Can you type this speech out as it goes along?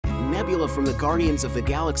Nebula from the Guardians of the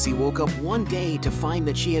Galaxy woke up one day to find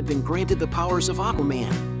that she had been granted the powers of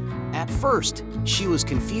Aquaman. At first, she was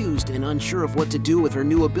confused and unsure of what to do with her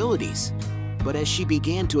new abilities. But as she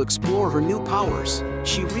began to explore her new powers,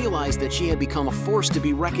 she realized that she had become a force to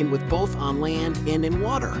be reckoned with both on land and in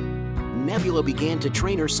water. Nebula began to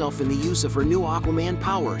train herself in the use of her new Aquaman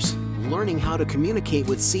powers, learning how to communicate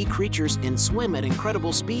with sea creatures and swim at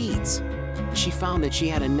incredible speeds. She found that she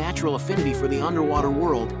had a natural affinity for the underwater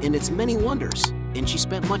world and its many wonders, and she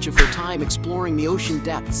spent much of her time exploring the ocean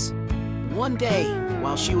depths. One day,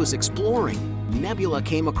 while she was exploring, Nebula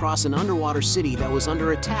came across an underwater city that was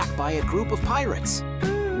under attack by a group of pirates.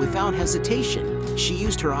 Without hesitation, she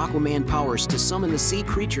used her Aquaman powers to summon the sea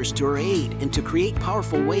creatures to her aid and to create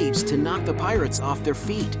powerful waves to knock the pirates off their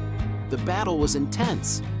feet. The battle was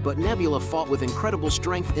intense, but Nebula fought with incredible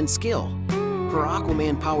strength and skill. Her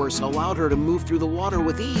Aquaman powers allowed her to move through the water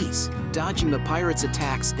with ease, dodging the pirates'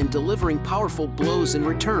 attacks and delivering powerful blows in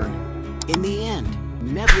return. In the end,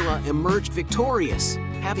 Nebula emerged victorious,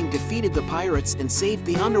 having defeated the pirates and saved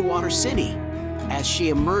the underwater city. As she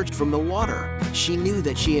emerged from the water, she knew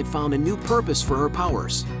that she had found a new purpose for her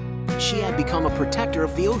powers. She had become a protector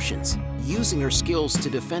of the oceans, using her skills to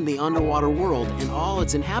defend the underwater world and all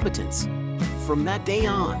its inhabitants. From that day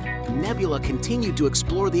on, Nebula continued to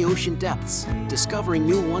explore the ocean depths, discovering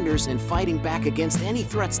new wonders and fighting back against any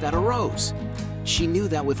threats that arose. She knew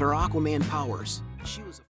that with her Aquaman powers, she was